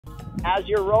as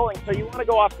you're rolling. So you want to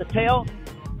go off the tail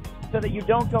so that you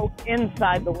don't go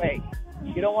inside the wake.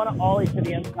 You don't want to ollie to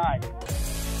the inside.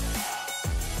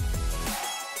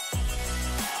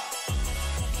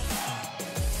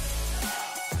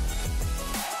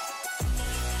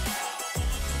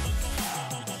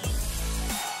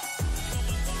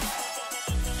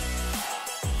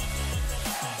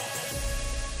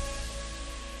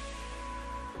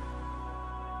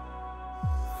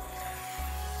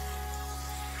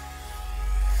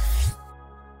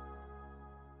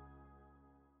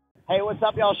 Hey, what's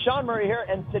up, y'all? Shaun Murray here,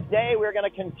 and today we're going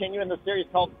to continue in the series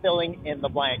called Filling in the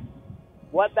Blank.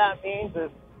 What that means is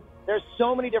there's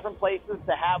so many different places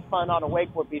to have fun on a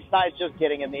wakeboard besides just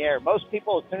getting in the air. Most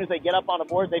people, as soon as they get up on a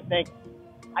board, they think,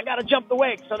 I got to jump the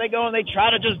wake. So they go and they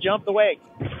try to just jump the wake,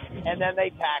 and then they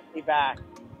taxi back.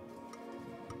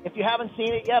 If you haven't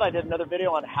seen it yet, I did another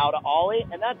video on how to ollie,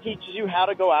 and that teaches you how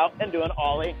to go out and do an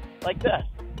ollie like this.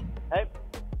 Okay?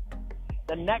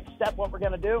 The next step, what we're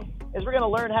going to do is we're going to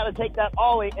learn how to take that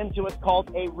ollie into what's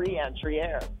called a re-entry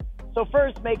air. So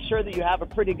first, make sure that you have a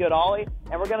pretty good ollie,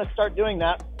 and we're going to start doing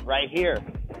that right here.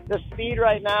 The speed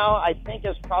right now, I think,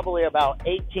 is probably about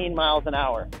 18 miles an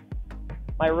hour.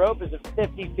 My rope is at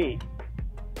 50 feet.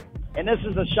 And this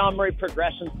is a Shaun Murray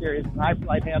progression series.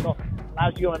 HYPERLITE handle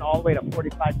allows you going all the way to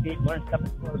 45 feet, learn some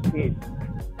slow speed.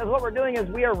 Because what we're doing is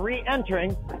we are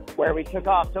re-entering where we took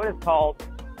off. So it is called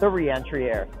the re-entry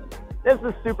air. This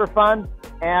is super fun,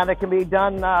 and it can be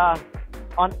done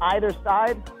on either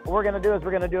side. What we're going to do is we're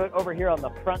going to do it over here on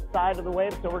the front side of the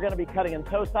wave. So we're going to be cutting in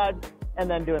toe side and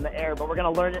then doing the air, but we're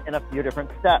going to learn it in a few different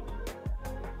steps.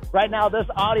 Right now, this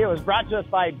audio is brought to us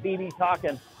by BB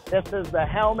Talkin'. This is the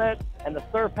helmet and the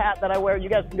surf hat that I wear. You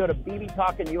guys can go to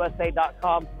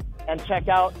bbtalkinusa.com and check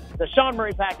out the Shaun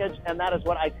Murray package, and that is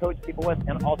what I coach people with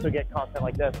and also get content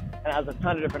like this. And it has a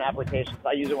ton of different applications.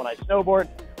 I use it when I snowboard,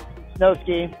 snow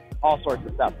ski, all sorts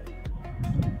of stuff.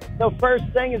 So first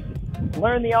thing is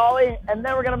learn the ollie, and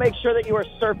then we're going to make sure that you are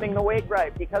surfing the wake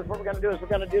right, because what we're going to do is we're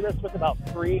going to do this with about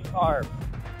 3 carbs.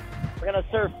 We're going to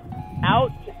surf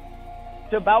out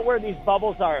to about where these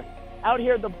bubbles are. Out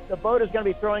here, the boat is going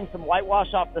to be throwing some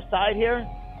whitewash off the side here.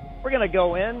 We're going to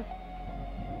go in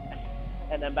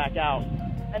and then back out.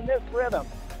 And this rhythm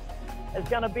is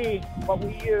going to be what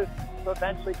we use to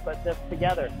eventually put this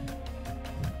together.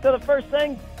 So the first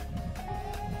thing,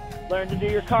 learn to do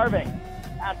your carving.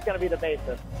 That's going to be the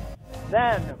basis.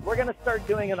 Then we're going to start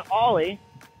doing an ollie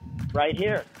right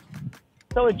here.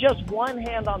 So with just one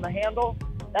hand on the handle,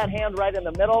 that hand right in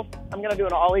the middle, I'm going to do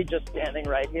an ollie just standing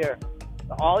right here.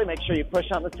 The ollie, make sure you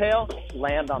push on the tail,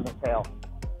 land on the tail.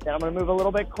 Then I'm going to move a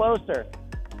little bit closer.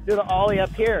 Do the ollie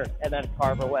up here and then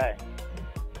carve away.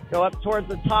 Go up towards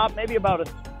the top, maybe about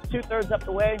 2/3 up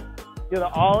the way. Do the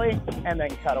ollie and then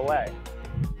cut away.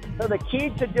 So the key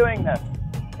to doing this,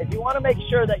 if you want to make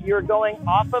sure that you're going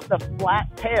off of the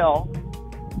flat tail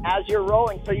as you're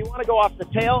rolling, so you want to go off the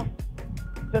tail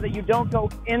so that you don't go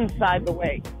inside the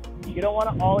wake. You don't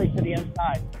want to ollie to the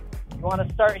inside. You want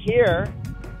to start here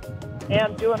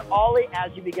and do an ollie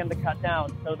as you begin to cut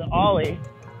down. So the ollie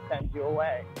sends you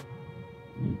away.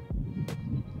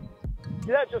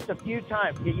 Do that just a few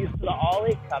times. Get used to the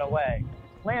ollie, cut away.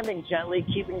 Landing gently,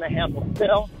 keeping the handle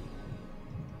still.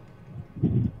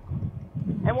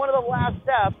 And one of the last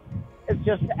steps is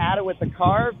just to add it with the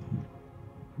carve.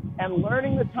 And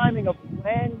learning the timing of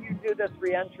when you do this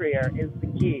re-entry air is the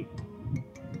key.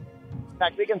 In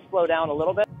fact, we can slow down a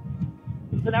little bit.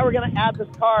 So now we're going to add this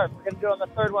carve. We're going to do it on the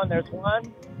third one. There's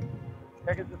one.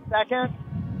 There goes the second.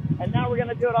 And now we're going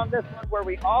to do it on this one where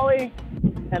we ollie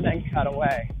and then cut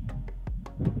away.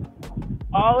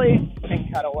 Ollie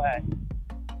and cut away.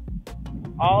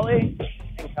 Ollie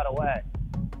and cut away.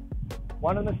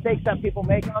 One of the mistakes that people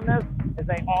make on this is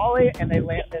they ollie and they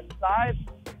land inside.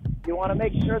 You want to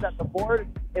make sure that the board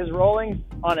is rolling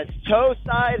on its toe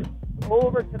side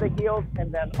over to the heels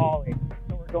and then ollie.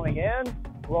 So we're going in,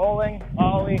 rolling,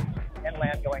 ollie, and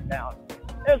land going down.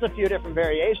 There's a few different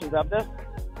variations of this.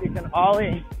 You can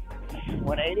ollie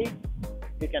 180.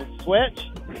 You can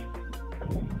switch.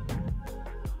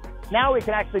 Now we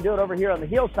can actually do it over here on the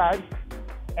heel side,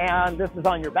 and this is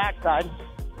on your back side.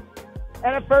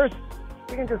 And at first,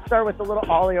 you can just start with a little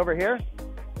ollie over here,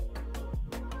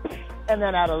 and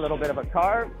then add a little bit of a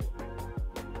carve.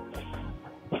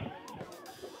 A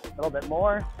little bit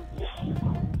more.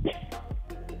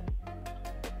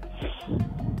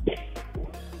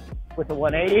 With the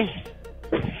 180.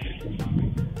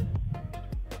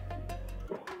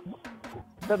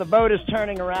 So the boat is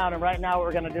turning around, and right now what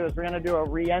we're going to do is we're going to do a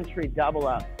re-entry double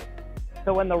up.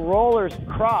 So when the rollers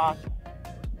cross,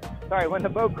 when the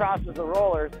boat crosses the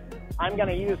rollers, I'm going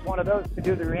to use one of those to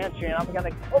do the re-entry, and I'm going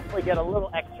to hopefully get a little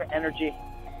extra energy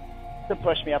to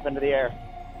push me up into the air.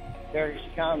 There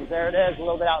she comes. There it is, a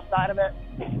little bit outside of it.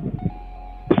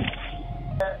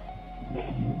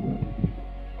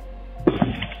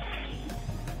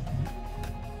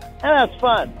 And that's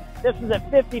fun. This is at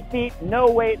 50 feet, no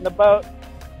weight in the boat,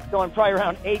 going probably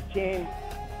around 18,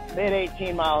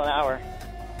 mid-18 mile an hour.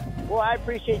 Well, I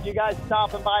appreciate you guys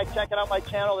stopping by, checking out my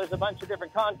channel. There's a bunch of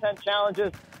different content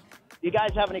challenges. If you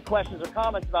guys have any questions or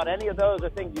comments about any of those or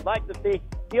things you'd like to see,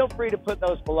 feel free to put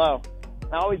those below.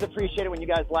 I always appreciate it when you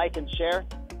guys like and share.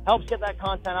 Helps get that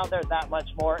content out there that much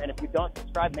more. And if you don't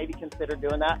subscribe, maybe consider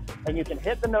doing that. And you can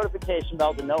hit the notification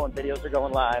bell to know when videos are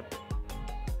going live.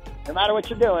 No matter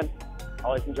what you're doing,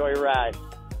 always enjoy your ride.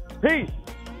 Peace.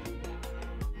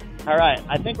 All right,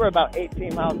 I think we're about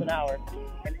 18 miles an hour.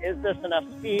 And is this enough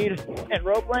speed and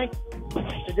rope length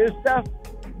to do stuff?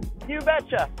 You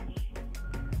betcha.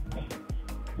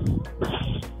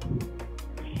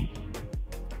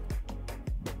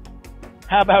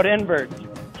 How about inverts?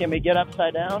 Can we get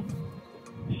upside down?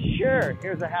 Sure.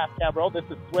 Here's a half cab roll. This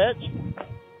is switch.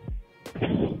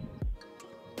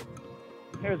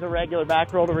 Here's a regular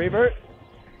back roll to revert.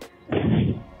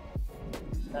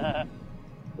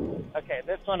 Okay,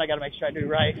 this one I got to make sure I do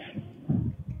right.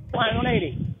 Blind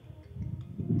 180.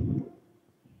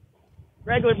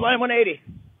 Regular blind 180.